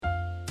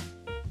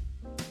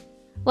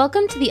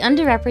Welcome to the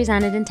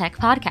Underrepresented in Tech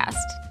podcast,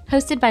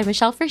 hosted by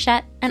Michelle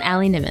Frechette and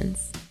Allie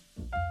Nimmons.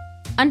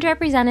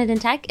 Underrepresented in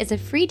Tech is a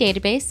free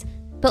database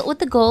built with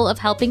the goal of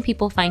helping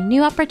people find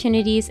new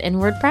opportunities in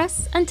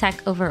WordPress and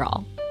tech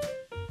overall.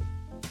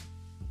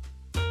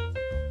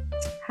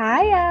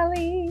 Hi,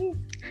 Allie.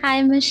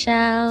 Hi,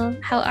 Michelle.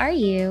 How are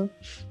you?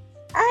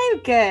 I'm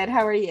good.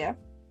 How are you?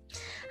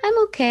 I'm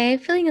okay.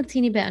 Feeling a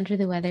teeny bit under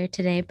the weather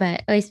today, but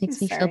it always makes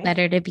me feel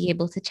better to be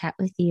able to chat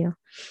with you.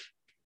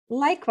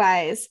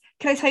 Likewise.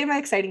 Can I tell you my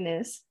exciting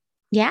news?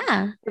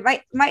 Yeah.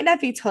 It might not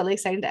be totally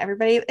exciting to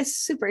everybody. It's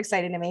super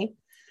exciting to me.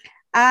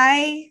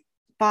 I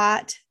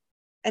bought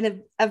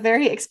a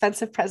very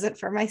expensive present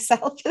for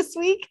myself this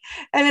week,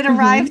 and it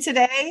arrived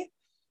today.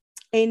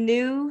 A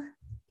new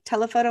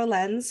telephoto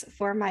lens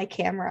for my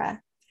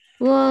camera.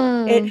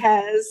 Whoa. It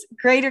has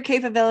greater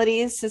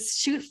capabilities to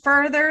shoot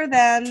further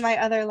than my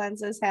other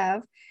lenses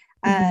have.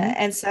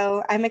 And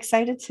so I'm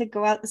excited to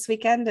go out this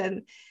weekend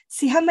and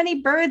see how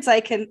many birds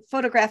I can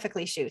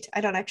photographically shoot.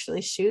 I don't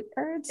actually shoot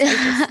birds. I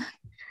just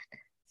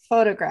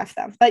photograph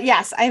them. But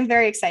yes, I'm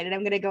very excited. I'm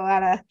going to go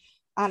on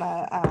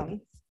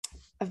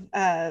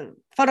a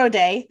photo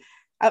day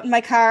out in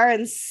my car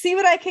and see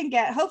what I can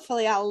get.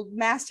 Hopefully I'll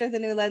master the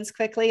new lens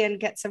quickly and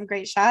get some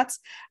great shots.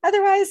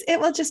 Otherwise, it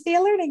will just be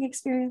a learning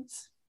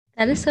experience.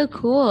 That is so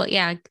cool.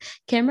 Yeah.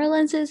 Camera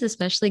lenses,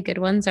 especially good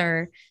ones,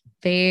 are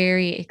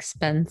very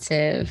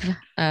expensive.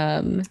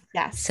 Yes.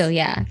 So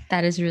yeah,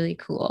 that is really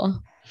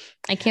cool.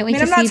 I can't wait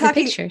to see the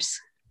pictures.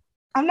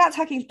 I'm not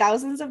talking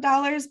thousands of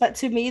dollars, but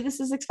to me,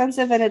 this is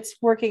expensive and it's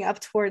working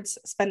up towards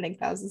spending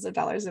thousands of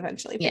dollars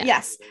eventually. But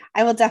yes,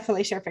 I will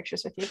definitely share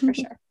pictures with you for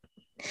sure.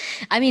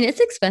 I mean,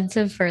 it's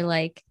expensive for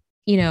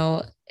you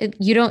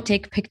don't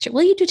take pictures.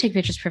 Well, you do take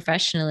pictures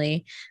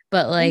professionally,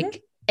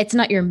 but it's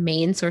not your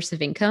main source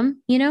of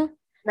income,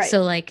 Right.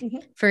 So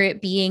for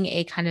it being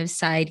a kind of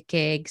side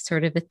gig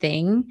sort of a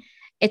thing,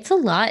 it's a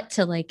lot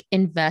to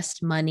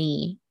invest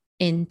money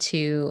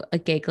into a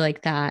gig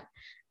like that.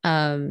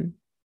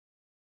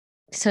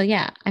 So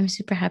yeah, I'm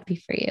super happy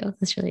for you.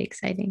 That's really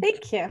exciting.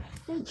 Thank you.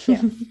 Thank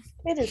you.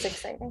 It is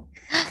exciting.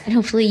 And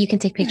hopefully you can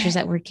take pictures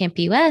at WordCamp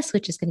US,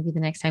 which is going to be the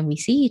next time we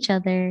see each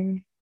other.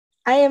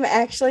 I am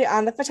actually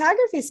on the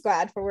photography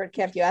squad for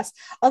WordCamp US,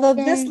 although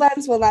this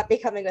lens will not be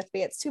coming with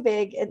me. It's too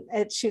big and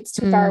it shoots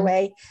too far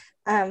away.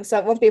 So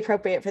it won't be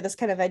appropriate for this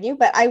kind of venue,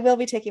 but I will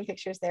be taking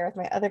pictures there with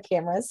my other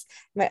cameras,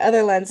 my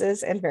other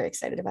lenses, and very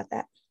excited about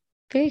that.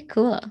 Very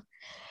cool.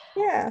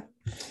 Yeah.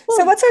 Cool.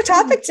 So what's our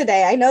topic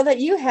today? I know that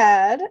you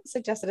had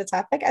suggested a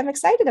topic I'm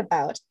excited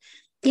about.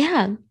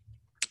 Yeah.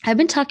 I've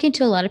been talking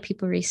to a lot of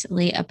people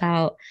recently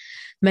about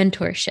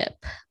mentorship,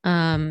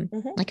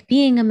 like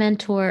being a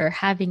mentor or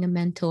having a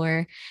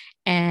mentor.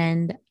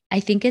 And I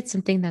think it's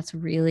something that's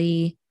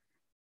really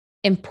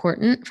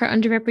important for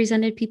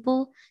underrepresented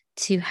people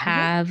to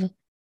have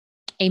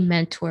a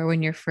mentor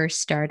when you're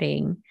first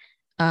starting,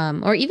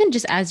 or even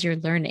just as you're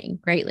learning,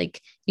 right?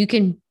 Like you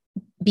can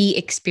be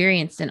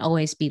experienced and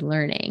always be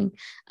learning.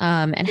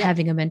 And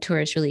having a mentor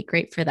is really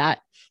great for that.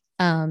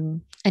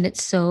 And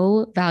it's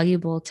so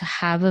valuable to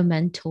have a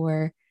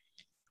mentor,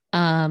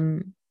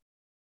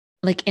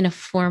 in a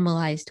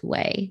formalized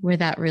way where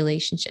that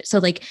relationship.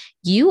 So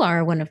you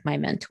are one of my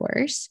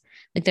mentors.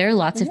 There are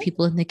lots of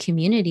people in the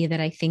community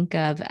that I think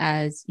of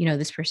as,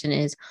 this person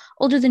is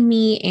older than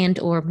me and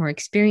or more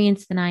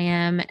experienced than I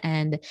am.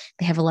 And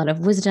they have a lot of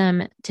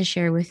wisdom to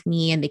share with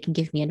me and they can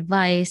give me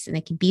advice and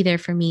they can be there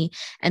for me.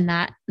 And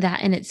that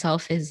in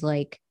itself is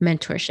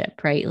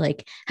mentorship,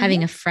 right?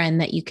 Having a friend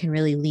that you can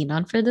really lean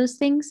on for those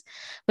things,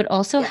 but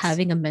also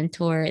having a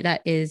mentor that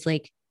is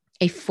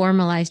a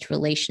formalized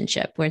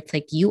relationship where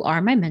it's you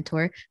are my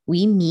mentor.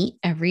 We meet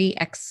every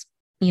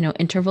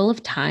interval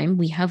of time.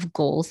 We have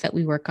goals that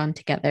we work on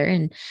together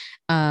and,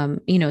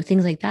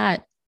 things like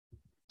that.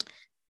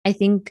 I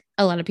think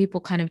a lot of people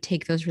kind of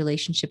take those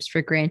relationships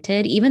for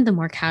granted. Even the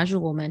more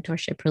casual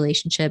mentorship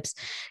relationships,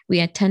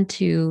 we tend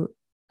to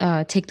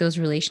take those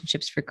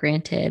relationships for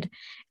granted.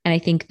 And I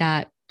think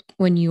that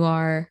when you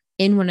are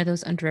in one of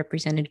those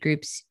underrepresented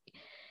groups,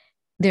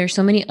 there are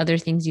so many other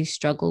things you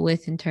struggle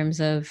with in terms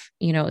of,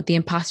 the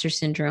imposter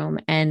syndrome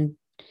and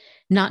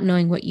not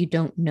knowing what you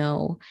don't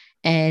know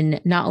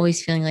and not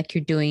always feeling like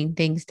you're doing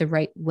things the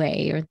right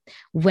way or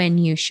when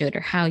you should or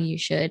how you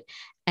should.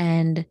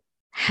 And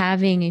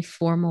having a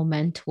formal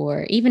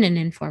mentor, even an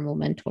informal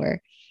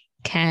mentor,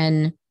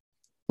 can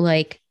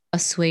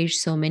assuage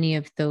so many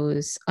of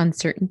those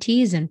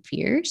uncertainties and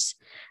fears.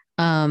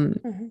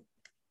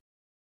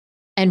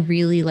 And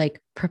really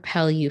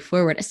propel you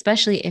forward,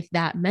 especially if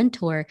that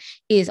mentor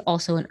is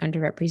also an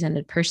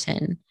underrepresented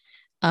person,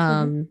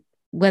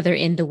 whether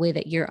in the way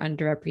that you're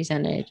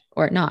underrepresented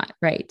or not.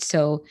 Right.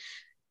 So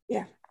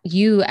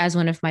you, as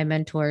one of my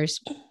mentors,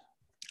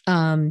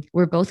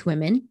 we're both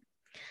women,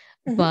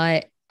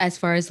 but as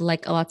far as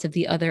lots of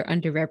the other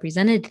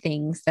underrepresented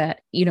things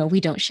that, we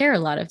don't share a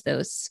lot of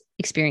those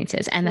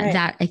experiences. And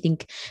that I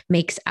think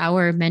makes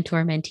our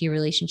mentor-mentee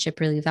relationship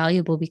really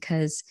valuable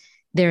because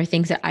there are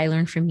things that I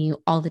learn from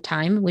you all the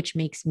time, which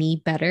makes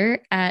me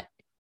better at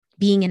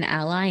being an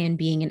ally and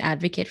being an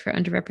advocate for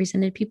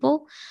underrepresented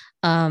people.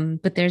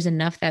 But there's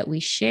enough that we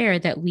share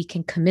that we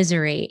can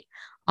commiserate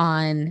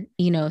on,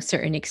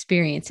 certain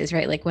experiences,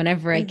 right? Like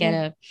whenever I get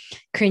a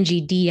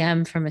cringy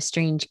DM from a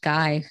strange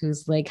guy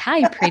who's like,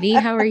 "Hi, pretty,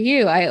 how are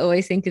you?" I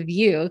always think of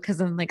you because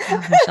I'm like,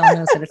 oh, Michelle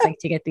knows what it's like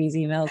to get these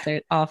emails.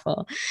 They're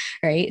awful,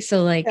 right?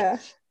 So like,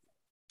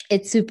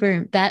 it's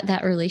super,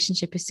 that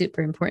relationship is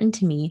super important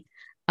to me.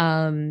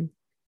 And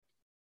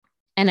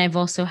I've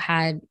also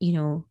had,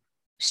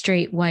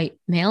 straight white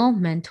male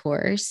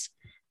mentors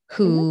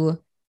who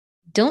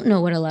don't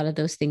know what a lot of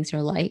those things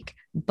are like,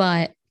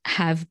 but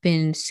have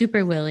been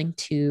super willing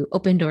to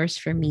open doors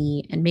for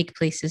me and make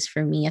places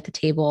for me at the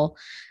table,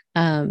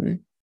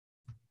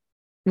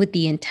 with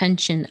the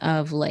intention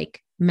of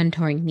like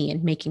mentoring me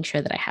and making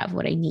sure that I have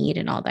what I need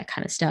and all that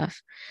kind of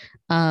stuff.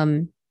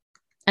 And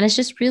it's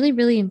just really,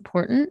 really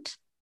important,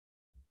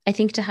 I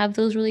think, to have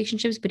those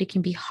relationships, but it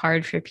can be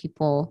hard for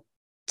people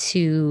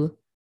to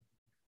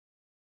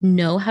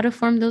know how to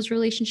form those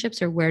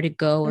relationships or where to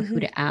go or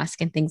who to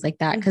ask and things like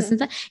that. Because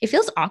sometimes it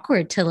feels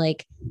awkward to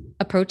like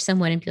approach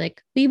someone and be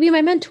like, "Will you be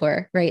my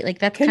mentor?" Right? Like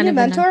that's Can you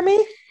mentor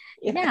me?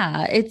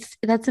 Yeah,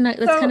 that's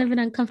kind of an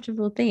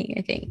uncomfortable thing,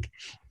 I think.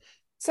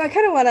 So I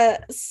kind of want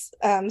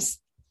to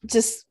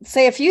just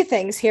say a few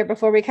things here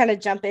before we kind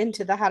of jump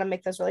into the how to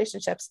make those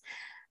relationships.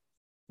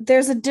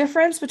 There's a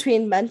difference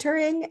between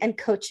mentoring and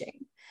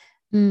coaching.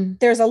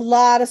 There's a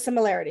lot of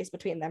similarities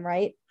between them,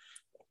 right?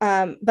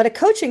 But a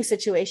coaching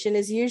situation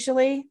is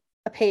usually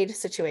a paid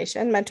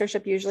situation.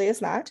 Mentorship usually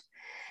is not.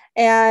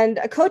 And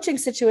a coaching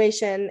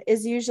situation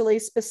is usually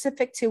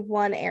specific to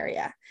one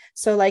area.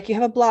 So like you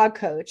have a blog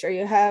coach, or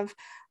you have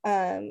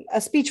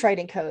a speech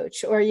writing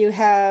coach, or you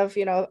have,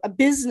 a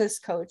business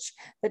coach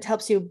that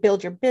helps you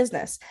build your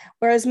business.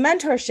 Whereas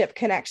mentorship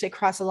can actually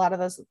cross a lot of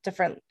those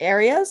different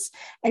areas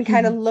and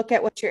kind of look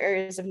at what your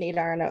areas of need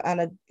are on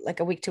a like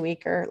a week to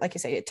week, or like you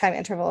say, a time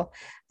interval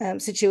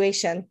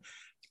situation.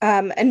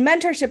 And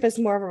mentorship is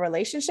more of a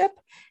relationship,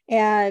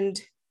 and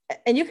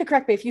you can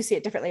correct me if you see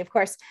it differently, of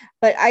course,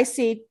 but I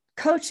see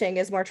coaching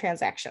is more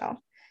transactional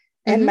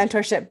and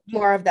mentorship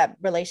more of that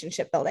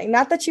relationship building.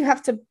 Not that you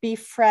have to be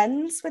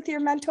friends with your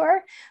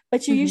mentor,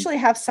 but you usually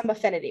have some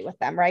affinity with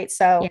them, right?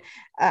 So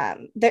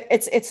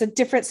it's a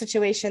different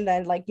situation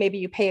than like maybe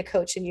you pay a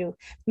coach and you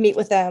meet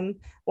with them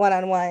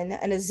one-on-one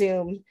and a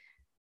Zoom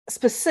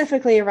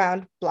specifically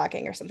around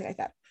blogging or something like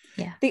that.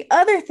 Yeah. The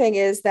other thing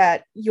is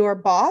that your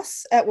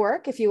boss at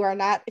work, if you're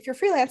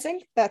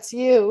freelancing, that's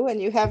you,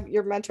 and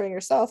you're mentoring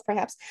yourself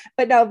perhaps,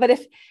 but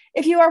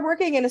if you are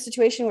working in a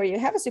situation where you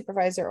have a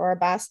supervisor or a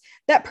boss,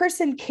 that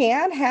person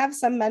can have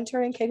some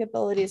mentoring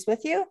capabilities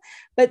with you.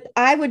 But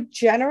I would,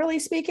 generally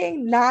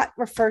speaking, not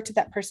refer to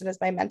that person as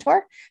my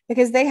mentor,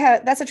 because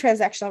that's a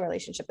transactional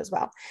relationship as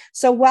well.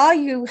 So while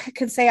you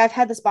can say, I've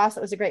had this boss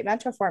that was a great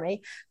mentor for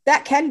me,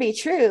 that can be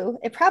true.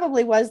 It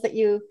probably was that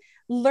you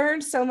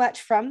learned so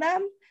much from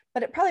them,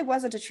 but it probably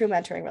wasn't a true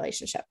mentoring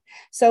relationship.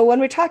 So when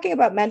we're talking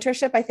about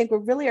mentorship, I think we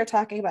really are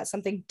talking about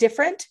something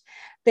different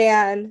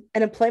than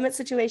an employment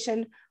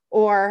situation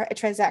or a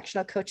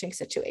transactional coaching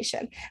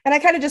situation. And I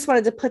kind of just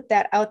wanted to put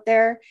that out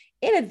there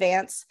in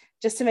advance,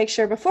 just to make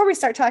sure before we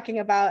start talking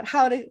about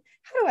how do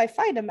I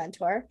find a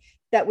mentor,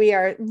 that we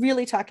are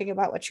really talking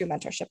about what true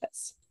mentorship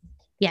is.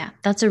 Yeah,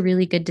 that's a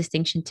really good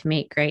distinction to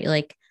make, right?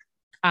 Like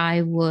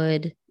I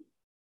would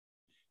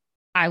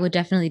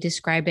definitely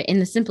describe it in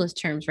the simplest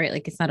terms, right?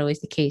 Like it's not always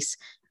the case.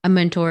 A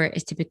mentor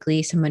is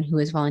typically someone who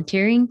is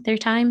volunteering their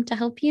time to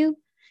help you,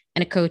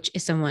 and a coach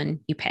is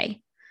someone you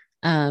pay.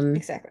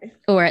 Exactly.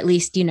 Or at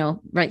least,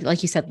 right,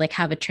 like you said, like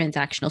have a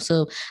transactional.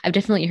 So I've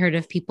definitely heard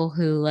of people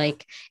who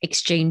like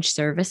exchange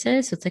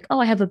services. So it's like, oh,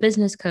 I have a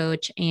business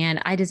coach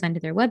and I designed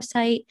their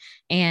website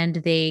and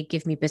they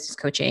give me business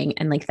coaching.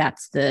 And like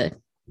that's the,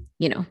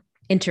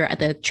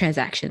 the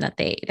transaction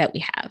that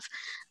we have.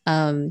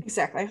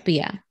 Exactly. But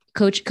yeah.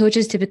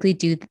 Coaches typically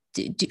do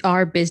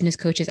are business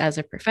coaches as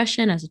a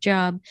profession, as a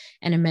job,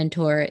 and a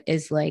mentor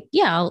is like,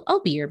 yeah,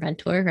 I'll be your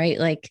mentor, right?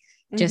 Like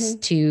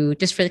just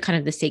for the kind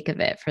of the sake of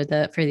it, for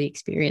the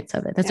experience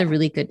of it. That's a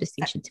really good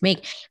distinction to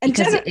make,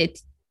 because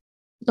it's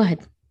go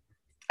ahead.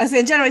 I was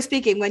saying, generally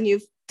speaking, when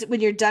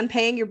you're done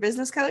paying your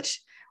business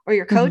coach or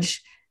your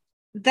coach,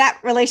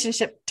 that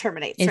relationship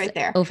terminates it's right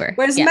there. Over.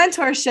 Whereas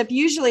mentorship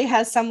usually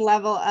has some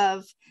level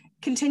of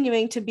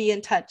continuing to be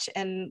in touch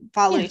and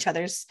follow each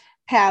other's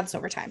paths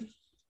over time.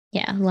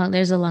 Yeah,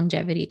 there's a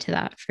longevity to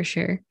that for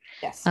sure.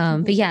 Yes.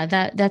 But yeah,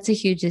 that's a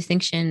huge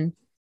distinction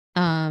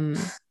from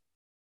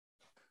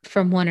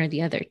one or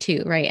the other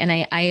too, right? And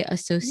I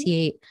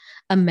associate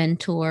a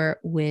mentor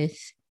with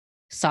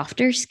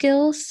softer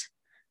skills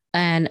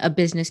and a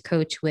business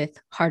coach with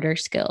harder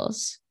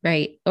skills,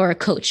 right? Or a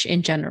coach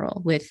in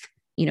general with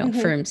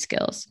firm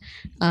skills.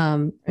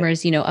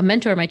 Whereas, a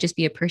mentor might just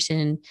be a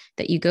person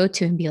that you go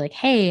to and be like,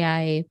 hey,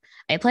 I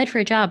applied for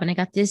a job and I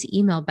got this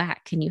email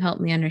back. Can you help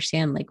me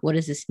understand, like, what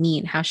does this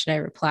mean? How should I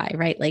reply?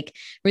 Right? Like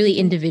really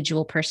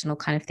individual, personal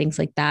kind of things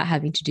like that,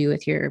 having to do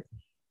with your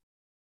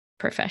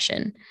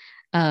profession.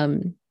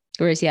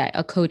 Whereas,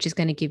 a coach is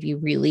going to give you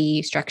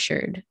really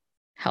structured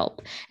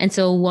help. And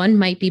so one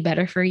might be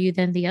better for you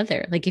than the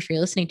other. Like if you're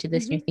listening to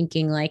this and you're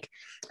thinking like,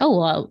 oh,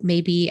 well,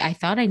 maybe I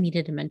thought I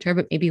needed a mentor,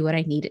 but maybe what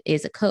I need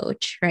is a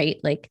coach, right?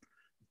 Like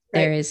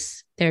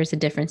there's a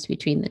difference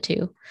between the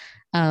two.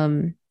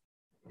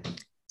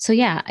 So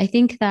yeah, I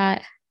think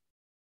that,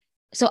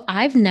 so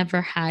I've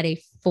never had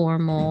a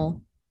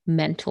formal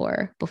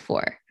mentor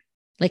before.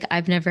 Like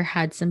I've never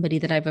had somebody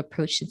that I've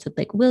approached and said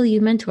like, will you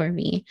mentor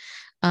me?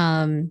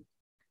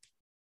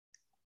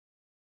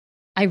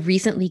 I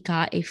recently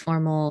got a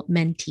formal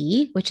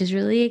mentee, which is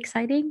really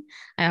exciting.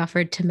 I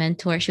offered to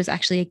mentor. She was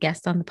actually a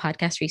guest on the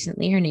podcast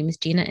recently. Her name is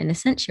Gina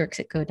Innocent. She works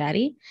at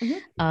GoDaddy.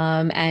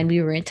 And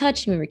we were in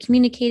touch and we were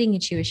communicating,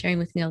 and she was sharing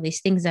with me all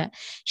these things that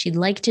she'd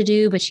like to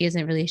do, but she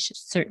isn't really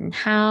certain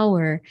how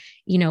or,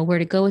 you know, where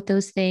to go with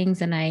those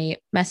things. And I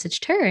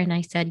messaged her and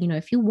I said, you know,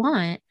 if you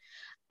want,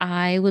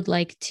 I would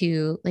like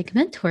to like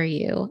mentor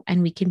you,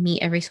 and we can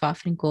meet every so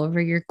often and go over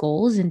your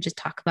goals and just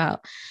talk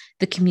about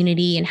the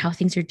community and how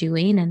things are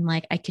doing. And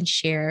like, I can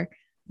share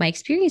my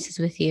experiences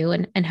with you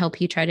and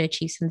help you try to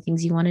achieve some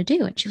things you want to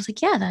do. And she was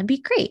like, yeah, that'd be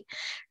great.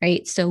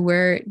 Right. So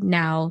we're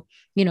now,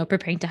 you know,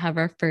 preparing to have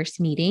our first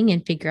meeting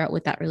and figure out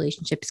what that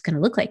relationship is going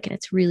to look like. And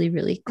it's really,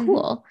 really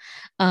cool.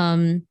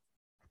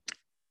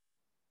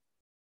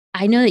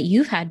 I know that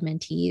you've had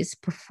mentees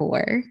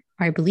before,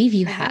 or I believe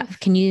you have.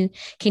 Can you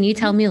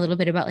tell me a little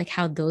bit about like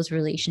how those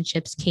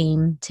relationships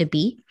came to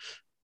be?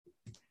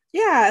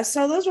 Yeah,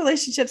 so those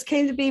relationships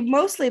came to be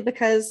mostly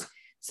because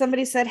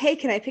somebody said, hey,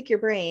 can I pick your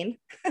brain?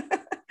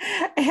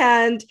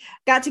 And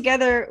got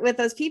together with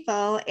those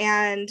people.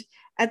 And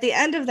at the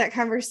end of that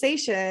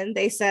conversation,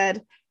 they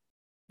said,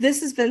 this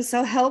has been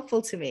so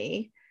helpful to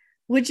me.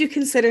 Would you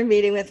consider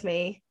meeting with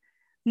me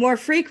more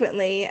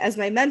frequently as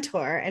my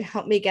mentor and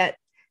help me get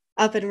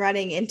up and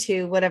running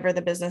into whatever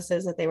the business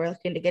is that they were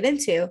looking to get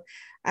into?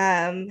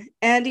 And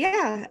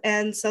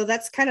so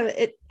that's kind of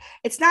it.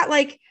 It's not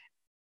like,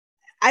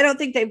 I don't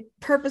think they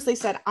purposely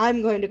said,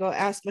 I'm going to go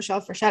ask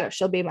Michelle Frechette,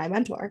 she'll be my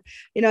mentor.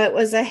 You know, it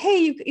was a,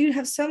 hey, you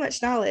have so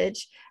much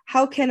knowledge.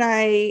 How can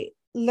I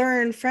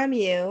learn from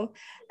you?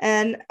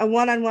 And a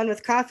one-on-one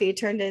with coffee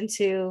turned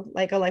into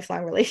like a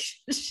lifelong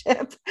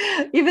relationship,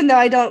 even though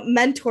I don't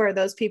mentor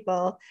those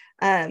people,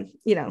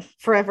 you know,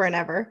 forever and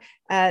ever.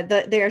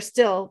 They are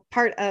still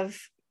part of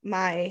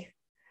my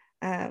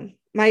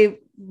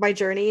my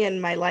journey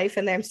and my life,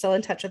 and I'm still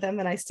in touch with them,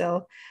 and I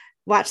still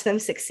watch them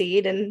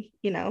succeed and,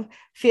 you know,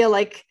 feel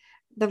like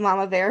the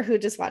mama bear who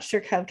just watched her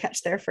cub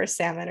catch their first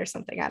salmon or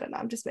something. I don't know.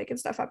 I'm just making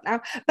stuff up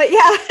now, but yeah,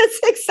 it's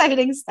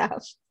exciting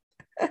stuff.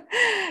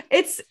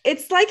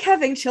 It's like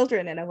having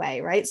children in a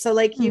way, right? So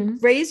like you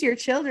raise your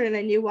children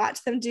and you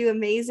watch them do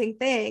amazing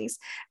things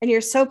and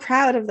you're so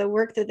proud of the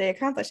work that they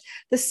accomplish.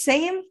 The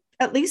same,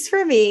 at least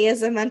for me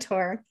as a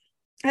mentor,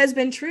 has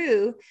been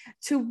true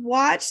to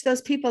watch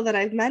those people that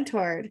I've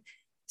mentored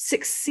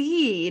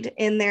succeed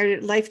in their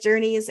life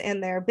journeys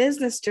and their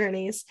business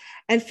journeys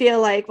and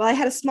feel like, well, I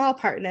had a small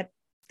part in it.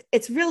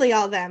 It's really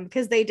all them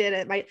because they did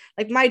it.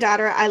 My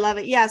daughter, I love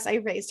it. Yes, I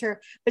raised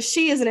her, but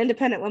she is an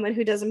independent woman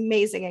who does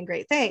amazing and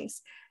great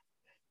things.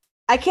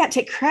 I can't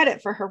take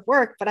credit for her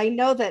work, but I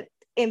know that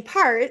in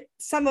part,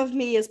 some of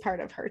me is part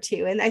of her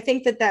too. And I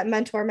think that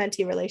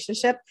mentor-mentee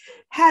relationship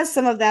has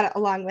some of that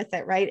along with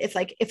it, right? It's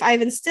like, if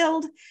I've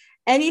instilled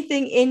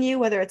anything in you,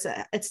 whether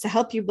it's to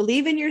help you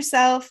believe in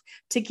yourself,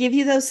 to give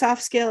you those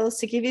soft skills,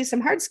 to give you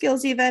some hard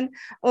skills even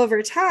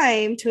over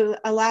time to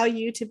allow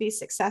you to be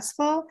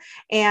successful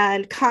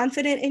and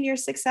confident in your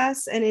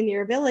success and in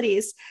your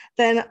abilities,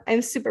 then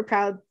I'm super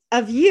proud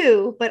of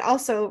you, but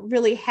also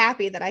really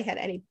happy that I had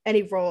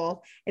any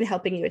role in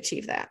helping you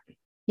achieve that.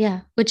 Yeah,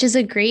 which is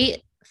a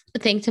great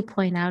thing to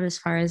point out as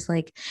far as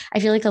like, I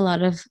feel like a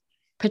lot of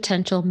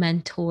potential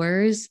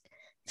mentors,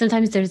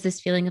 sometimes there's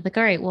this feeling of like,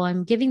 all right, well,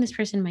 I'm giving this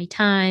person my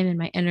time and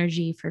my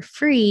energy for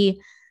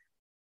free.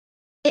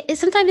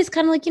 Sometimes it's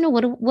kind of like, you know,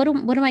 what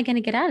am I going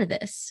to get out of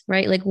this?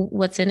 Right? Like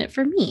what's in it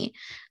for me?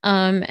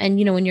 And,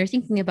 you know, when you're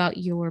thinking about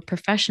your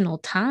professional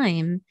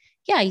time,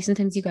 yeah,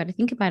 sometimes you got to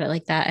think about it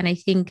like that. And I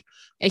think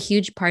a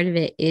huge part of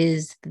it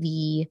is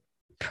the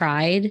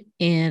pride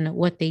in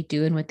what they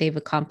do and what they've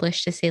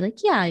accomplished to say like,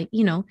 yeah,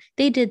 you know,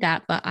 they did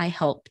that, but I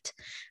helped.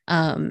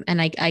 And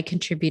I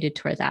contributed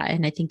toward that.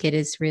 And I think it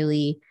is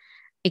really,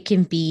 it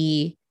can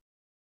be,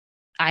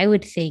 I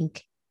would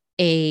think,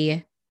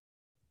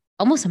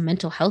 almost a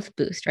mental health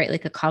boost, right?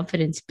 Like a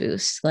confidence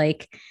boost,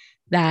 like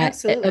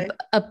that,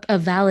 a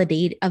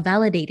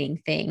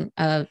validating thing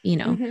of, you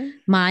know,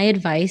 my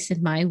advice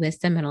and my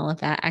wisdom and all of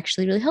that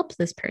actually really helps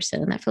this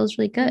person. And that feels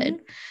really good.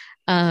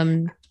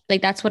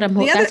 Like that's what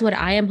that's what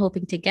I am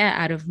hoping to get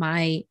out of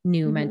my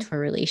new mentor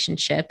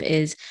relationship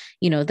is,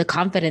 you know, the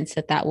confidence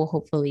that will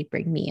hopefully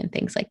bring me and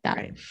things like that.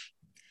 Right.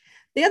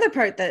 The other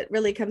part that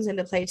really comes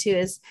into play too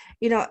is,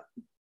 you know,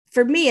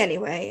 for me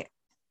anyway,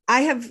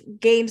 I have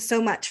gained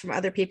so much from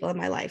other people in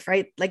my life,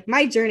 right? Like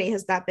my journey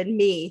has not been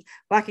me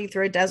walking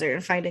through a desert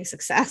and finding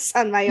success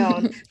on my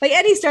own by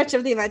any stretch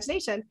of the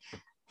imagination.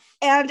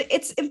 And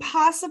it's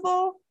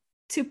impossible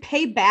to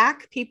pay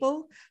back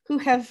people who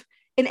have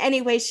in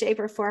any way, shape,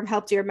 or form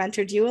helped you or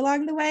mentored you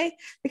along the way,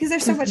 because they're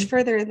so much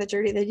further in the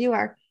journey than you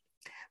are.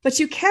 But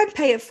you can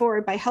pay it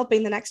forward by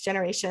helping the next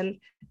generation,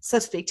 so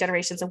to speak.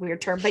 Generation's a weird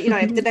term, but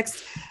the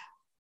next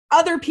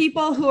other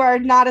people who are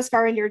not as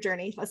far in your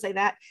journey, let's say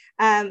that,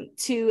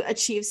 to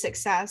achieve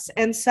success.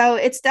 And so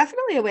it's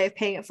definitely a way of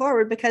paying it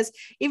forward, because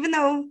even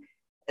though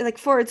like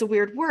forward's a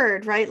weird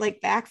word, right? Like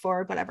back,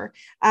 forward, whatever.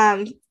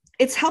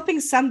 It's helping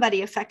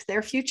somebody affect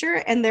their future,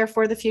 and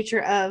therefore the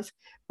future of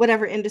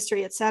whatever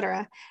industry, et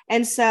cetera.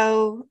 And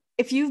so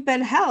if you've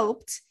been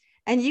helped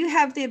and you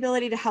have the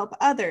ability to help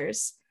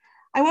others,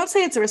 I won't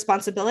say it's a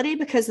responsibility,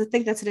 because I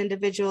think that's an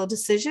individual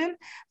decision.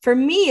 For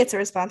me, it's a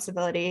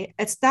responsibility.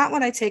 It's not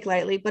one I take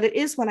lightly, but it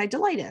is one I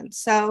delight in.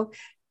 So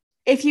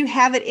if you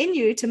have it in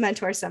you to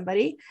mentor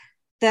somebody,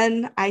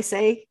 then I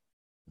say,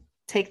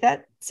 take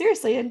that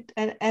seriously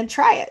and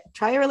try it.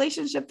 Try a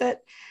relationship that,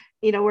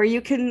 where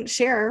you can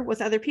share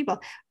with other people.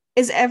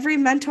 Is every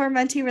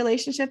mentor-mentee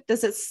relationship,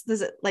 does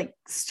it like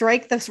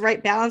strike this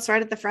right balance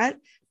right at the front?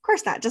 Of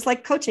course not. Just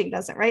like coaching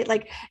doesn't, right?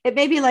 Like it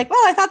may be like,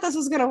 well, I thought this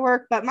was going to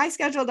work, but my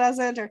schedule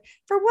doesn't, or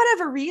for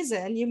whatever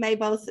reason, you may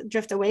both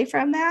drift away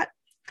from that.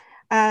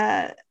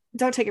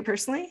 Don't take it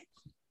personally.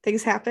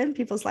 Things happen.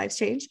 People's lives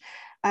change.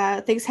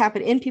 Things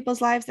happen in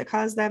people's lives that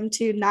cause them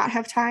to not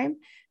have time.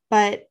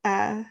 But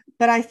I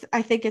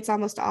think it's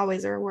almost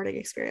always a rewarding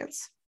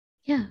experience.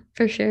 Yeah,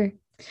 for sure.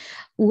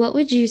 What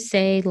would you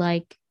say,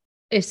 like,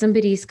 if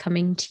somebody's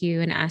coming to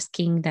you and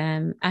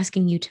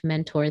asking you to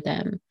mentor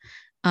them?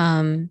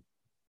 I'll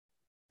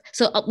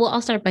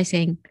start by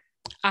saying,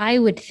 I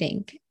would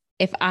think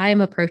if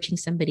I'm approaching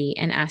somebody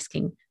and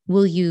asking,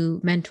 will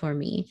you mentor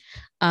me?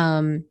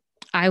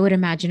 I would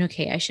imagine,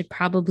 okay, I should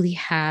probably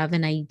have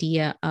an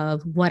idea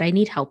of what I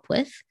need help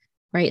with,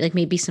 right? Like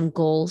maybe some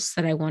goals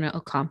that I want to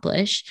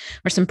accomplish,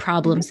 or some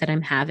problems that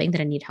I'm having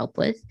that I need help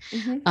with.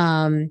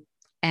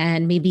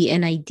 And maybe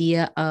an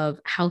idea of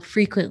how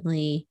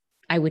frequently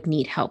I would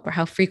need help, or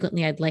how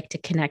frequently I'd like to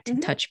connect and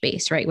touch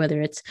base, right?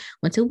 Whether it's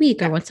once a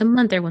week or once a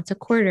month or once a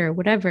quarter or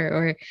whatever,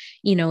 or,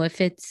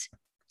 if it's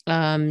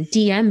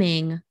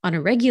DMing on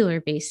a regular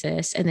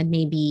basis, and then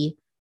maybe,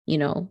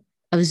 a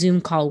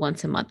Zoom call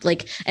once a month,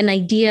 like an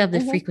idea of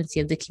the frequency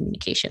of the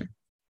communication.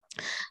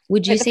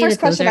 Would you say that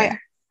those are,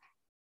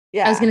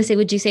 I was going to say,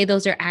 would you say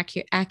those are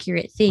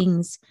accurate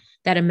things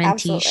that a mentee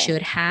Absolutely.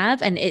 Should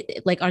have? And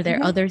are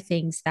there other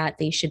things that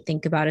they should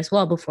think about as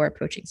well before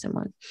approaching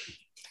someone?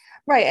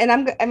 Right.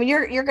 And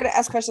you're going to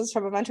ask questions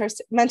from a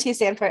mentee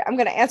standpoint. I'm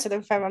going to answer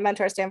them from a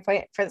mentor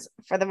standpoint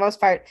for the most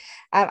part.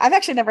 I've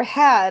actually never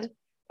had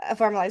a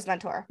formalized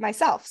mentor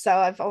myself, so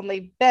I've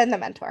only been the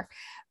mentor.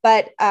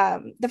 But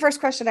the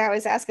first question I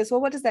always ask is, well,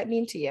 what does that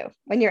mean to you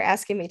when you're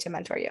asking me to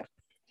mentor you?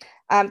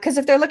 Because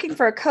if they're looking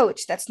for a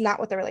coach, that's not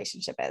what the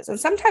relationship is. And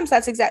sometimes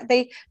that's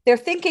they're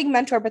thinking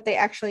mentor, but they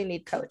actually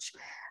need coach.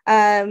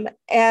 And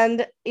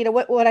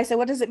what I say,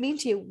 what does it mean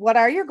to you? What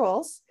are your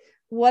goals?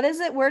 What is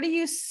it? Where do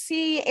you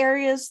see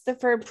areas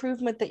for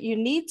improvement that you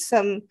need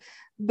some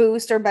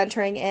boost or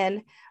mentoring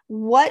in?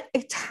 What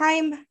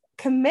time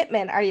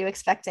commitment are you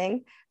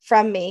expecting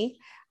from me?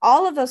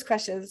 All of those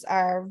questions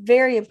are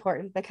very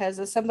important, because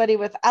as somebody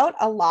without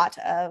a lot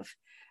of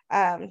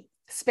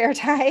spare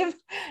time,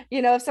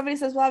 if somebody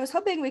says, well, I was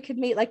hoping we could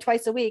meet like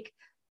twice a week.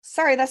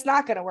 Sorry, that's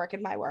not going to work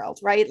in my world,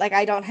 right? Like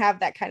I don't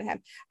have that kind of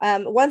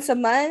time. Once a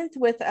month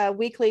with a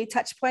weekly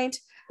touch point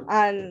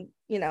on,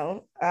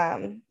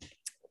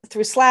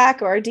 through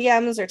Slack or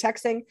DMs or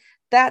texting,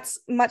 that's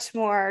much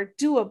more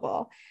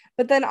doable.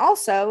 But then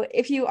also,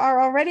 if you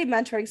are already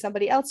mentoring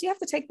somebody else, you have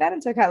to take that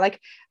into account.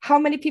 Like how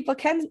many people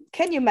can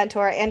you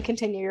mentor and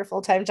continue your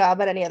full-time job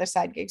at any other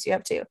side gigs you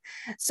have too?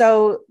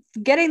 So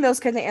getting those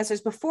kinds of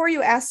answers before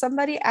you ask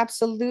somebody,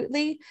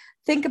 absolutely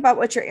think about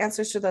what your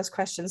answers to those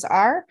questions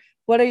are.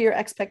 What are your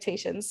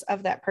expectations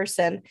of that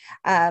person?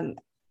 And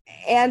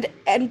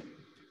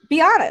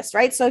be honest,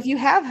 right? So if you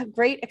have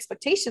great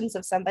expectations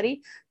of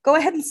somebody, go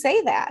ahead and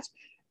say that.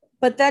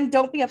 But then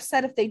don't be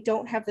upset if they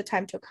don't have the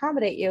time to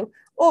accommodate you,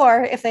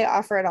 or if they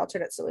offer an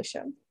alternate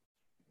solution.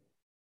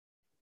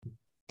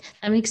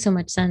 That makes so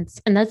much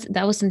sense. And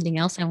that was something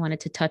else I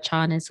wanted to touch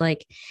on, is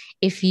like,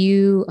 if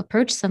you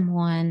approach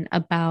someone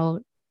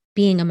about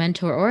being a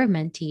mentor or a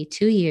mentee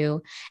to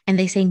you, and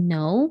they say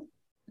no,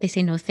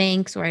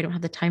 thanks, or I don't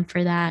have the time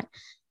for that,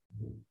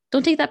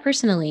 don't take that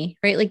personally,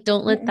 right? Like,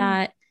 don't let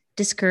that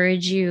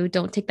discourage you.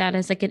 Don't take that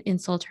as like an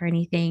insult or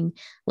anything.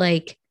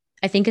 Like,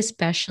 I think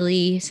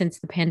especially since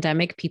the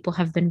pandemic, people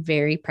have been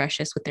very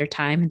precious with their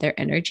time and their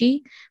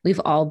energy.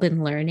 We've all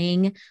been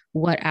learning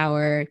what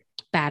our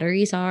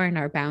batteries are and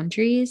our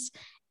boundaries.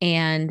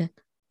 And,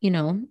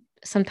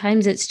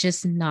 sometimes it's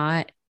just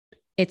not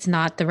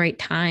the right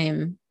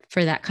time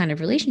for that kind of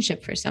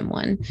relationship for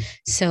someone.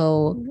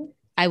 So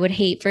I would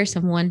hate for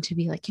someone to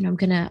be like, I'm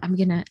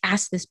going to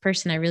ask this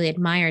person I really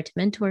admire to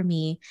mentor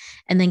me,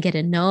 and then get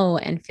a no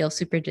and feel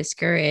super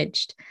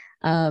discouraged.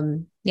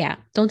 Don't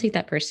take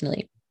that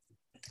personally.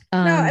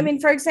 No,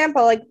 for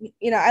example, like,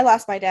 I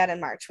lost my dad in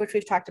March, which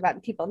we've talked about,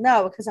 and people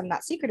know because I'm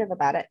not secretive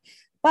about it.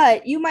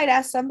 But you might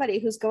ask somebody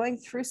who's going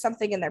through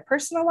something in their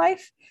personal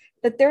life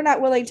that they're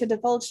not willing to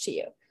divulge to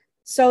you.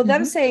 So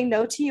them Mm-hmm. saying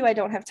no to you, I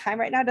don't have time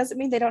right now, doesn't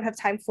mean they don't have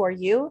time for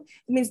you.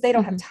 It means they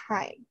don't have Mm-hmm.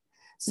 time.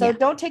 So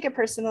don't take it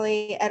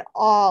personally at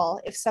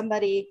all if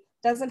somebody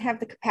doesn't have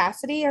the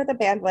capacity or the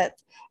bandwidth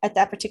at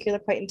that particular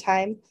point in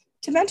time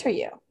to mentor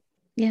you.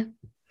 Yeah.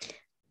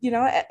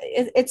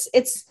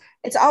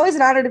 It's always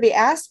an honor to be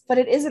asked, but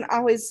it isn't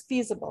always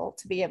feasible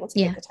to be able to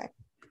give the time.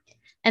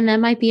 And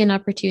that might be an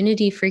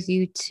opportunity for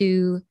you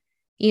to,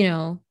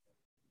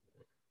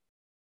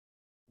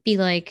 be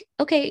like,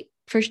 okay,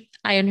 first,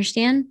 I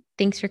understand.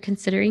 Thanks for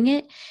considering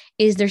it.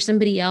 Is there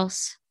somebody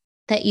else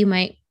that you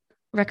might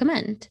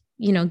recommend,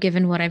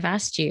 given what I've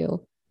asked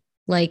you?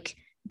 Like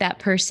that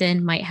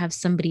person might have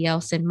somebody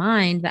else in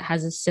mind that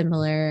has a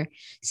similar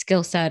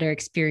skill set or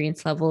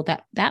experience level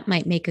that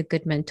might make a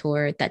good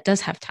mentor that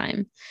does have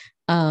time.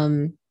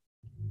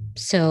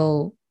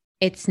 So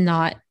it's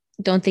not,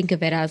 don't think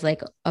of it as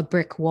like a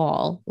brick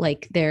wall.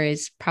 Like there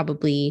is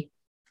probably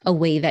a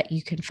way that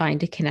you can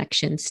find a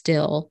connection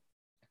still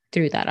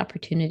through that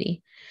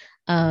opportunity.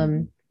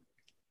 When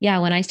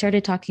I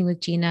started talking with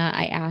Gina,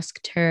 I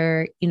asked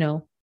her,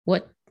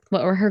 what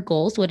were her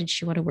goals? What did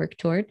she want to work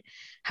toward?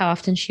 How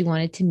often she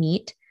wanted to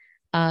meet.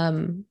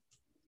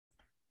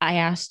 I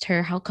asked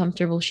her how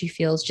comfortable she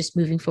feels just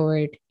moving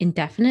forward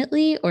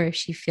indefinitely, or if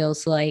she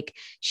feels like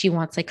she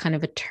wants like kind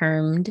of a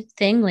termed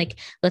thing, like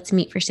let's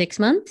meet for 6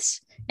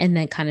 months and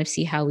then kind of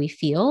see how we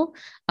feel.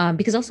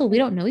 Because also we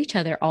don't know each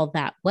other all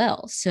that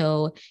well.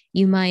 So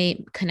you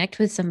might connect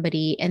with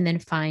somebody and then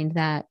find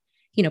that,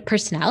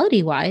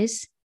 personality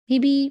wise,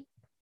 maybe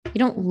you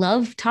don't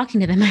love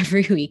talking to them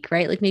every week,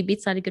 right? Like maybe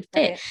it's not a good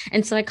fit. Right.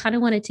 And so I kind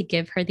of wanted to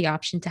give her the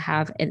option to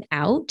have an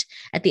out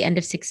at the end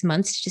of 6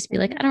 months to just be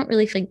like, I don't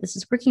really think this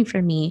is working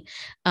for me.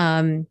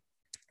 And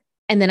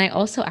then I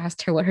also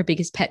asked her what her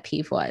biggest pet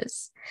peeve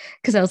was.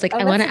 Cause I was like,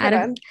 I want to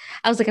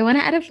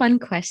add a fun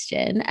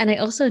question. And I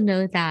also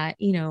know that,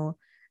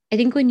 I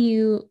think when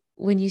you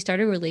start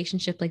a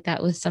relationship like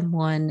that with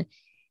someone,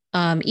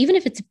 even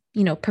if it's,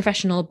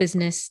 professional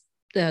business,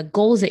 the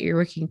goals that you're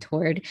working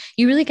toward,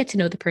 you really get to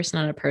know the person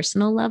on a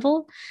personal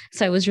level.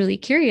 So I was really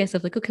curious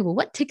of like, okay, well,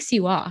 what ticks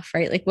you off,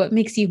 right? Like what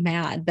makes you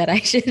mad that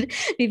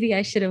maybe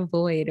I should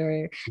avoid,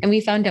 and we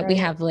found out we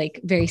have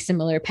like very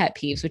similar pet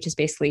peeves, which is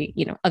basically,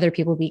 other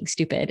people being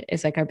stupid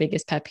is like our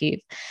biggest pet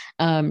peeve.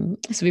 So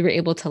we were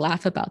able to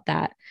laugh about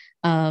that.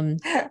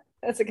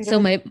 That's a good so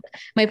one.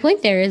 my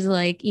point there is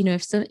like,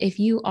 if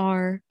you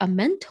are a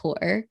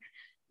mentor,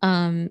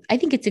 I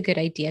think it's a good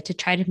idea to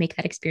try to make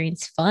that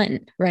experience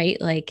fun, right?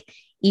 Like,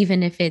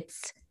 even if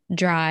it's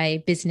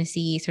dry,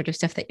 businessy sort of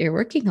stuff that you're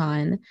working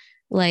on,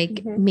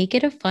 like make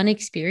it a fun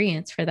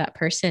experience for that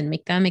person,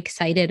 make them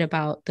excited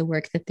about the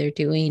work that they're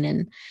doing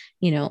and,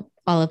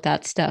 all of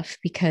that stuff.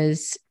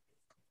 Because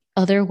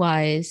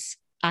otherwise,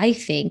 I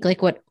think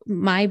like what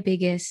my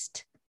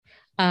biggest,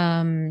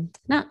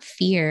 not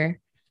fear,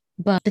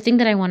 but the thing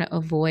that I want to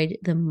avoid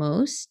the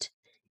most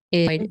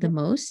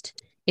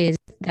is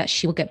that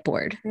she will get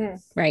bored,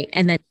 right?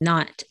 And then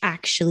not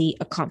actually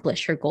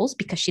accomplish her goals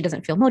because she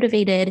doesn't feel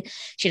motivated,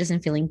 she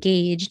doesn't feel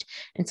engaged.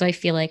 And so I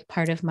feel like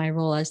part of my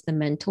role as the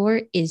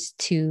mentor is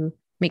to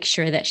make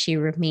sure that she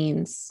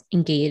remains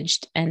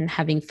engaged and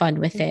having fun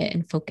with it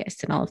and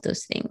focused and all of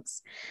those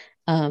things.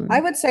 I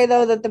would say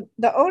though that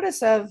the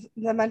onus of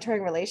the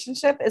mentoring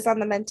relationship is on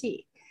the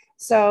mentee.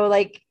 So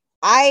like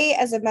I,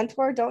 as a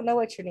mentor, don't know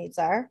what your needs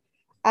are.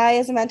 I,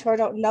 as a mentor,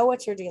 don't know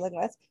what you're dealing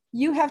with.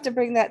 You have to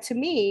bring that to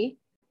me,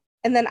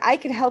 and then I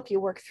can help you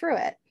work through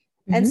it.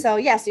 And so,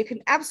 yes, you can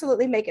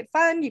absolutely make it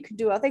fun. You can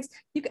do all things.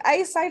 I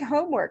assign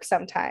homework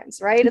sometimes,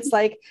 right? It's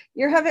like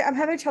I'm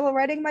having trouble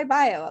writing my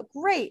bio.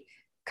 Great.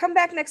 Come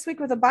back next week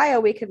with a bio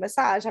we can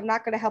massage. I'm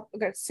not going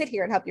to sit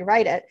here and help you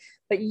write it,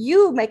 but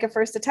you make a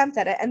first attempt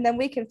at it and then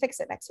we can fix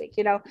it next week,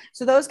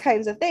 So those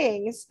kinds of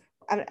things,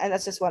 and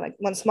that's just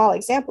one small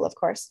example, of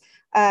course.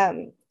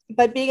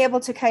 But being able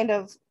to kind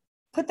of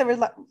put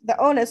the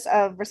onus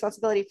of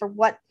responsibility for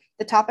what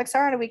the topics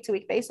are on a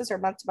week-to-week basis or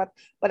month-to-month,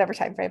 whatever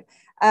time frame,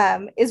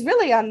 is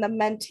really on the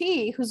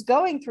mentee who's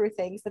going through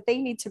things that they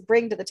need to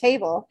bring to the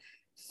table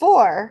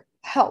for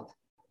help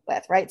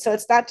with, right? So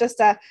it's not just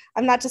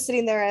I'm not just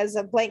sitting there as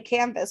a blank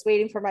canvas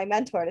waiting for my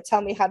mentor to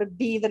tell me how to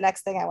be the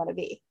next thing I want to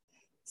be.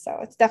 So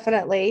it's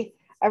definitely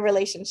a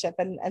relationship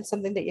and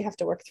something that you have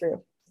to work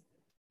through.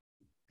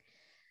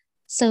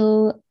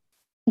 So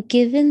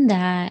given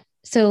that,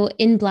 so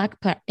in Black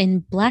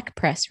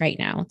Press right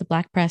now, the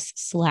Black Press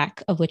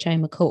Slack, of which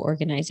I'm a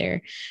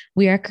co-organizer,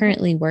 we are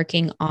currently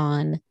working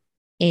on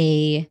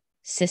a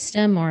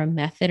system or a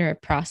method or a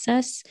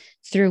process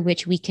through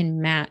which we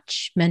can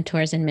match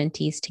mentors and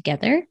mentees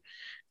together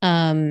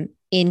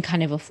in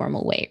kind of a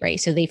formal way, right?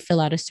 So they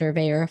fill out a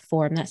survey or a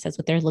form that says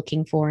what they're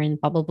looking for and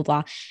blah, blah, blah,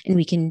 blah. And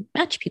we can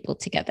match people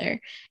together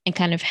and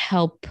kind of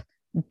help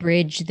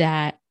bridge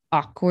that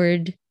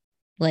awkward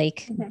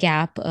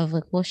gap of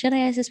like, well, should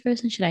I ask this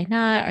person? Should I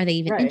not? Are they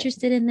even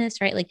interested in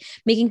this? Right? Like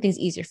making things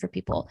easier for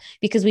people,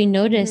 because we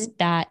noticed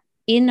that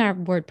in our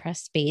WordPress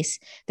space,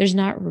 there's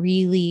not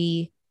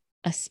really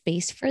a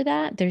space for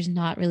that. There's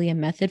not really a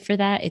method for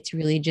that. It's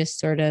really just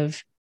sort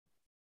of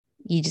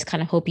you just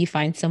kind of hope you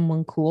find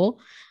someone cool.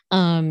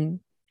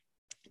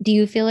 Do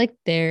you feel like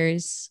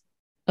there's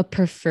a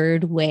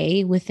preferred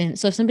way within?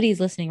 So if somebody's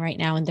listening right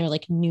now and they're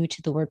like new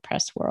to the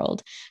WordPress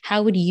world,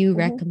 how would you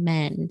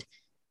recommend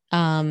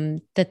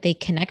that they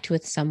connect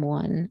with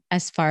someone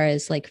as far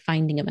as like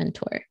finding a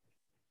mentor?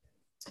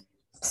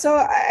 So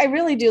I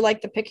really do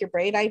like the pick your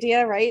brain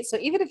idea, right? So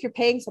even if you're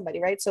paying somebody,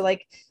 right? So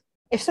like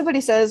if somebody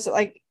says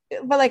like,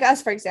 but like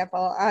us, for example,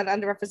 on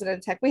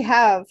Underrepresented Tech, we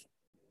have,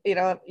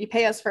 you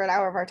pay us for an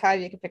hour of our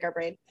time, you can pick our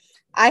brain.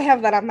 I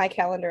have that on my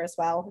calendar as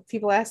well. If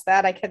people ask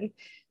that, I can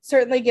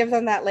certainly give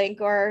them that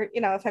link, or,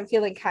 if I'm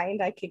feeling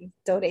kind, I can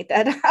donate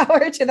that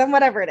hour to them,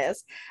 whatever it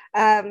is.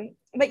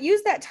 But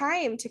use that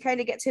time to kind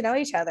of get to know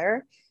each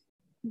other.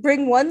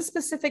 Bring one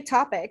specific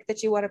topic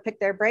that you want to pick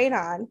their brain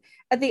on.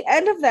 At the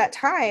end of that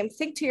time,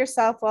 think to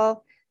yourself,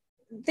 well,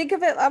 think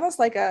of it almost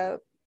like a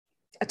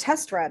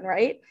test run,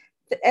 right?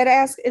 And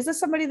ask, is this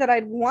somebody that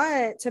I'd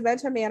want to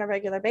mentor me on a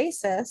regular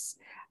basis?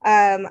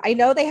 I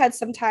know they had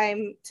some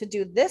time to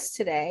do this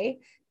today.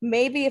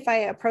 Maybe if I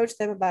approach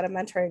them about a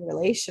mentoring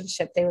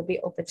relationship, they would be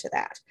open to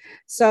that.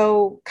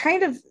 So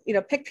kind of,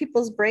 pick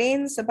people's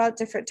brains about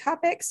different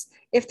topics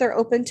if they're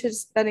open to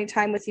spending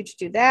time with you to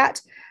do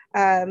that.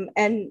 And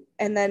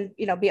then,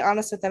 be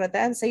honest with them at the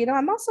end. Say,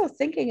 I'm also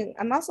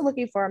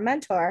looking for a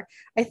mentor.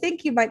 I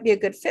think you might be a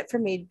good fit for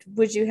me.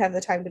 Would you have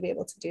the time to be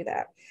able to do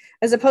that?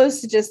 As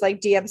opposed to just like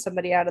DM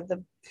somebody out of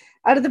the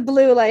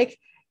blue, like,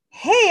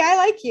 hey, I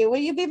like you. Will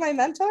you be my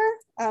mentor?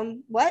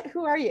 What?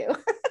 Who are you?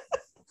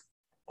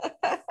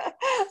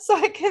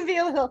 So it can be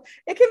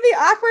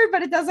awkward,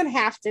 but it doesn't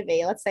have to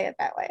be. Let's say it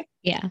that way.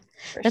 Yeah,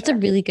 that's a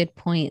really good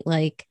point.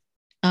 Like,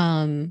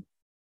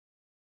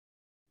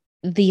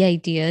 the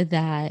idea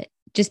that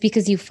just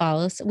because you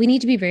follow, we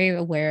need to be very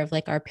aware of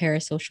like our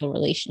parasocial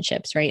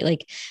relationships, right?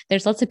 Like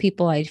there's lots of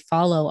people I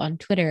follow on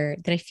Twitter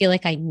that I feel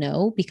like I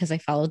know because I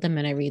follow them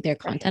and I read their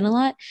content a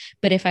lot.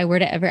 But if I were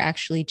to ever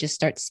actually just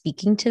start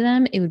speaking to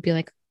them, it would be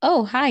like,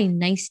 oh, hi,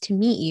 nice to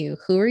meet you.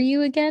 Who are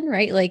you again?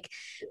 Right? Like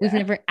we've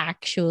never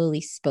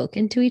actually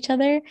spoken to each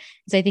other.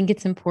 So I think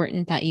it's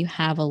important that you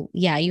have a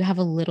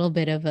little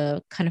bit of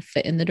a kind of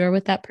foot in the door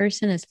with that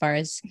person as far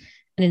as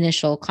an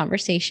initial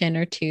conversation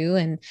or two.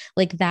 And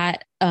like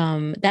that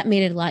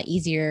made it a lot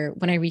easier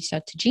when I reached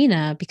out to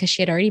Gina because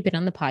she had already been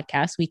on the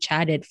podcast. We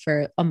chatted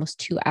for almost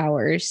 2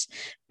 hours,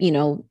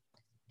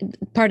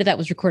 part of that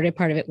was recorded,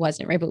 part of it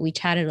wasn't, right? But we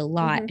chatted a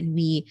lot and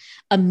we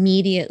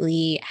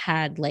immediately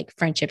had like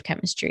friendship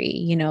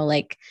chemistry,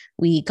 like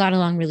we got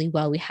along really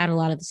well. We had a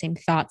lot of the same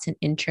thoughts and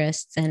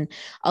interests, and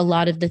a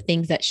lot of the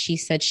things that she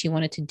said she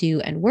wanted to do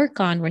and work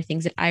on were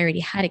things that I already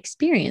had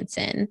experience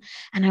in.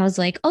 And I was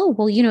like, oh,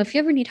 well, if you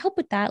ever need help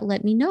with that,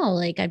 let me know.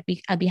 Like I'd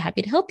be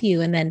happy to help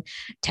you. And then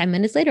 10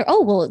 minutes later,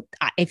 oh, well,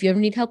 if you ever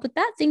need help with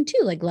that thing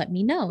too, like let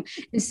me know.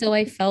 And so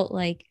I felt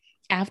like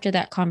after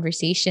that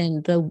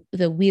conversation,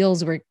 the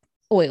wheels were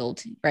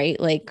oiled, right?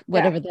 Like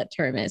whatever that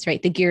term is, right?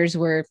 The gears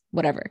were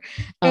whatever.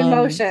 In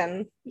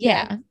motion.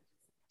 Yeah.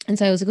 And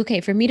so I was like,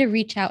 okay, for me to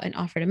reach out and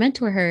offer to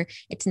mentor her,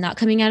 it's not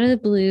coming out of the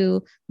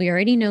blue. We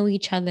already know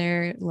each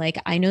other. Like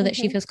I know that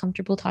she feels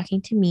comfortable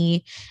talking to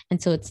me.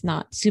 And so it's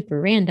not super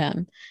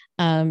random.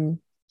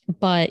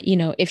 But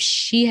if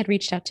she had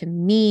reached out to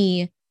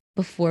me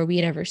before we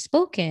had ever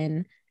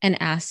spoken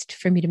and asked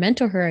for me to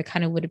mentor her, I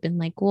kind of would have been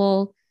like,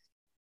 well,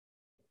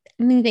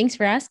 I mean, thanks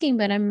for asking,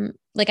 but I'm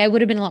like, I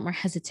would have been a lot more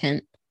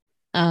hesitant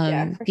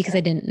because I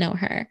didn't know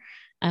her.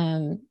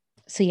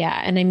 So yeah.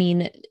 And I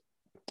mean,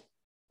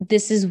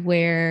 this is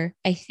where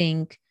I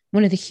think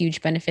one of the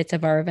huge benefits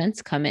of our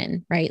events come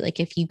in, right?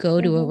 Like if you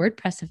go to a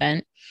WordPress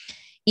event,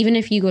 even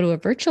if you go to a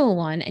virtual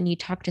one and you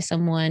talk to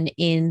someone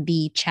in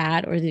the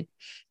chat or the,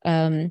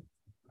 the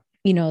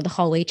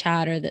hallway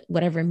chat or the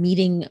whatever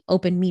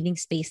open meeting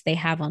space they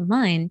have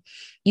online,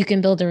 you can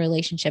build a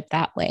relationship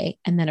that way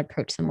and then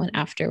approach someone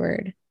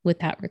afterward with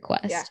that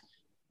request. Yeah.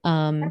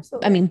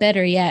 I mean,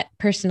 better yet,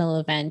 personal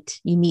event,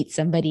 you meet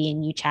somebody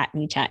and you chat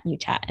and you chat and you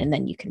chat, and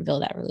then you can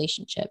build that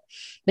relationship.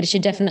 But it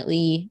should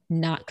definitely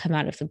not come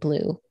out of the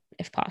blue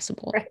if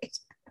possible. Right.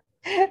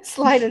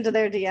 Slide into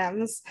their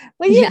DMs.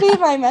 Will you be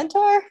my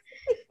mentor?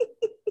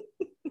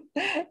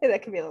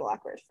 That could be a little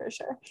awkward for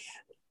sure.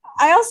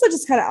 I also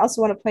just kind of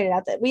also want to point it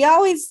out that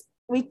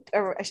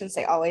or I shouldn't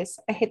say always,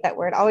 I hate that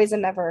word. Always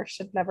and never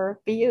should never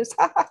be used.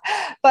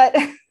 But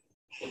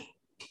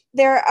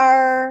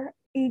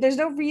there's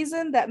no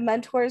reason that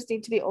mentors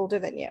need to be older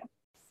than you.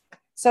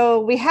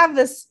 So we have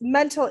this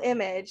mental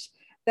image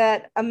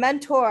that a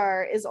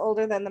mentor is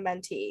older than the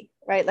mentee,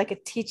 right? Like a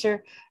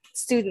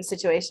teacher-student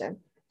situation.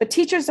 But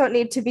teachers don't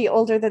need to be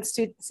older than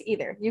students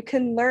either. You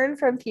can learn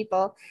from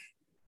people.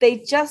 They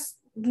just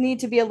need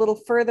to be a little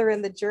further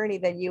in the journey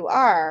than you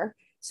are,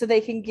 so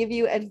they can give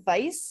you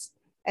advice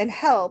and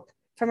help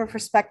from a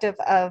perspective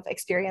of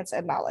experience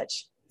and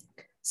knowledge.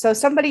 So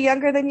somebody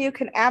younger than you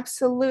can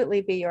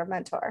absolutely be your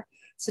mentor.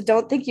 So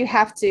don't think you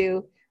have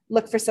to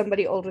look for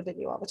somebody older than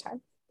you all the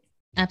time.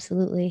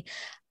 Absolutely.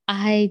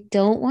 I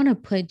don't want to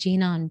put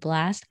Gina on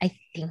blast. I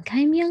think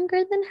I'm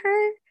younger than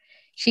her.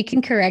 She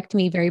can correct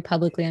me very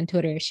publicly on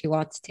Twitter if she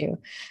wants to.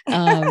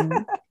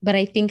 But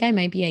I think I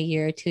might be a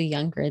year or two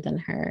younger than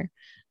her.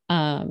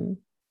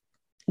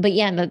 But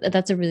yeah,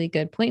 that's a really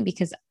good point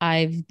because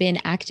I've been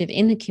active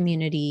in the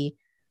community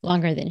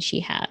longer than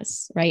she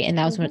has, right? And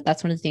that's one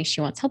of the things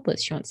she wants help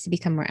with. She wants to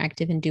become more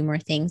active and do more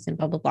things and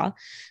blah blah blah.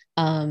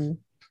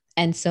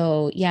 And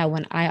so yeah,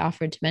 when I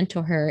offered to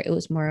mentor her, it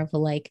was more of a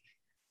like,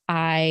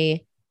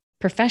 I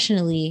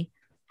professionally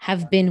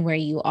have been where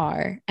you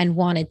are and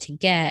wanted to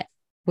get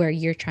where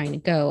you're trying to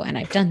go, and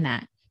I've done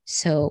that.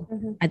 So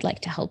I'd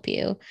like to help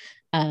you.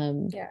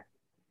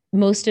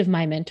 Most of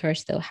my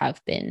mentors though have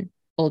been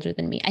older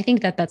than me. I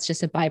think that that's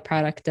just a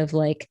byproduct of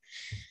like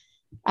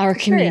our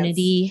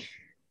community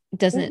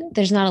doesn't,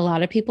 there's not a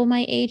lot of people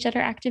my age that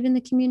are active in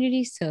the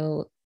community.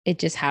 So it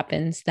just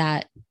happens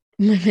that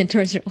my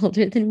mentors are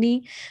older than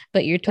me,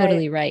 but you're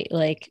totally right.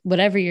 Like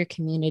whatever your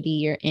community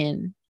you're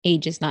in,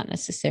 age is not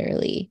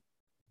necessarily,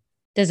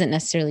 doesn't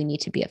necessarily need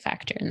to be a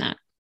factor in that.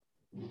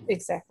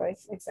 Exactly.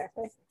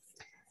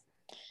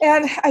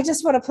 And I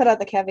just want to put out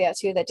the caveat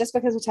too, that just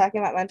because we're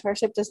talking about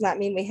mentorship does not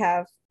mean we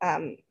have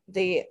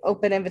the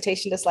open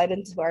invitation to slide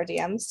into our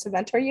DMs to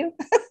mentor you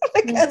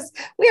because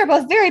we are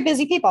both very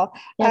busy people.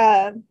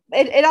 Yep.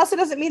 It also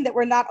doesn't mean that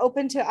we're not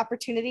open to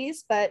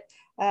opportunities, but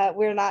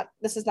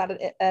this is not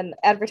an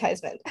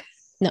advertisement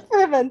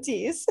for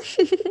mentees.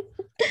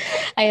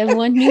 I have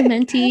one new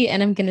mentee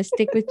and I'm going to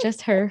stick with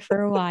just her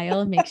for a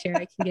while and make sure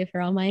I can give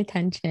her all my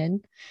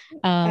attention.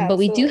 But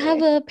we do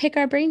have a Pick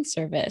Our Brain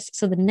service.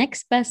 So the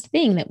next best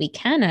thing that we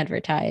can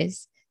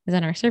advertise is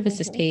on our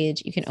services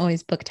page. You can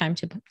always book time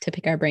to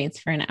pick our brains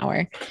for an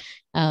hour.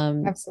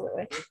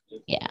 Absolutely.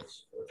 Yeah.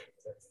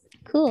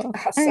 Cool.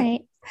 Awesome. All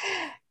right.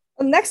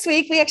 Next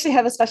week, we actually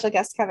have a special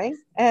guest coming.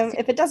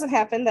 If it doesn't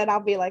happen, then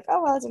I'll be like,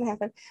 oh, well, it didn't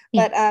happen.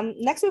 Yeah. But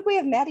next week, we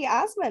have Maddie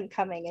Osmond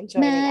coming and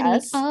joining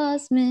us. Maddie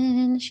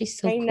Osmond. She's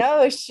so cool. I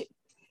know.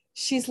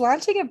 She's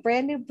launching a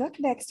brand new book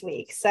next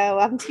week. So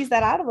I'll tease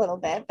that out a little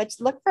bit. But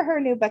look for her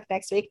new book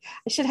next week.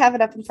 I should have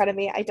it up in front of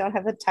me. I don't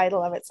have the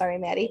title of it. Sorry,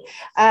 Maddie.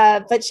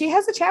 But she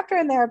has a chapter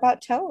in there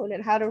about tone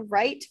and how to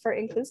write for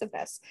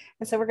inclusiveness.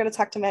 And so we're going to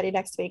talk to Maddie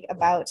next week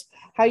about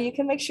how you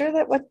can make sure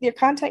that what your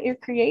content you're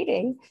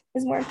creating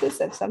is more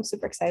inclusive. So I'm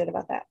super excited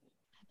about that.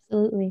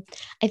 Absolutely.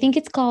 I think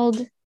it's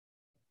called...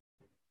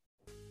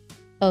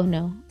 Oh,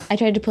 no. I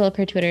tried to pull up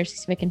her Twitter to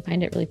see if I can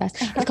find it really fast.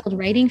 It's called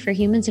Writing for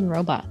Humans and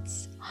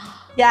Robots.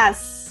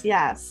 Yes.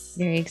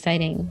 Very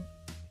exciting.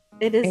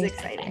 It is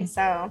exciting.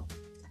 So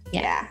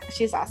yeah,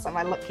 she's awesome.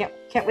 I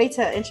can't wait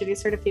to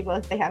introduce her to people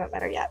if they haven't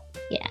met her yet.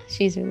 Yeah,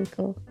 she's really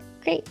cool.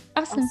 Great.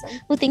 Awesome.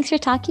 Well, thanks for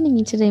talking to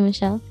me today,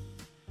 Michelle.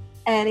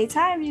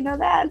 Anytime, you know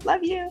that.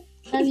 Love you.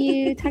 Love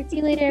you. Talk to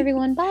you later,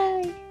 everyone.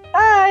 Bye.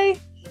 Bye.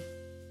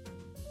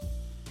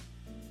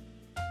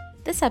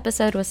 This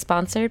episode was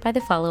sponsored by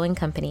the following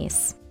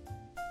companies.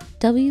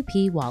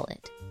 WP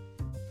Wallet.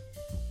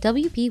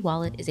 WP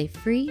Wallet is a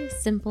free,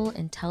 simple,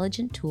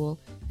 intelligent tool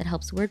that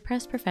helps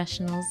WordPress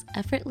professionals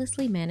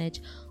effortlessly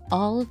manage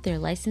all of their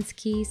license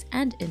keys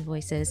and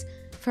invoices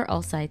for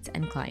all sites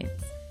and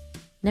clients.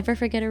 Never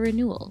forget a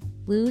renewal,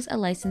 lose a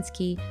license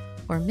key,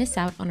 or miss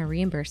out on a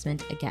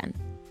reimbursement again.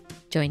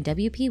 Join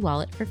WP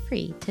Wallet for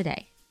free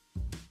today.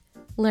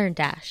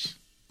 LearnDash.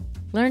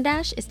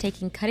 LearnDash is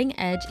taking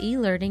cutting-edge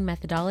e-learning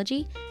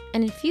methodology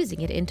and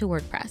infusing it into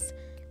WordPress.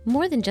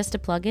 More than just a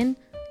plugin,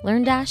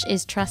 LearnDash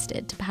is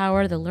trusted to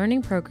power the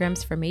learning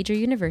programs for major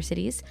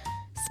universities,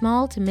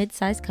 small to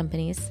mid-sized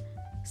companies,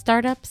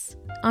 startups,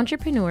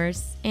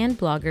 entrepreneurs, and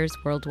bloggers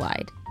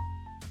worldwide.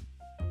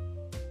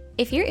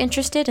 If you're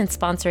interested in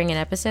sponsoring an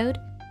episode,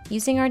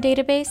 using our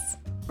database,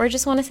 or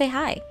just want to say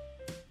hi,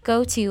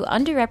 go to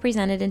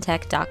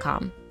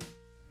underrepresentedintech.com.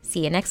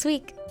 See you next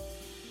week.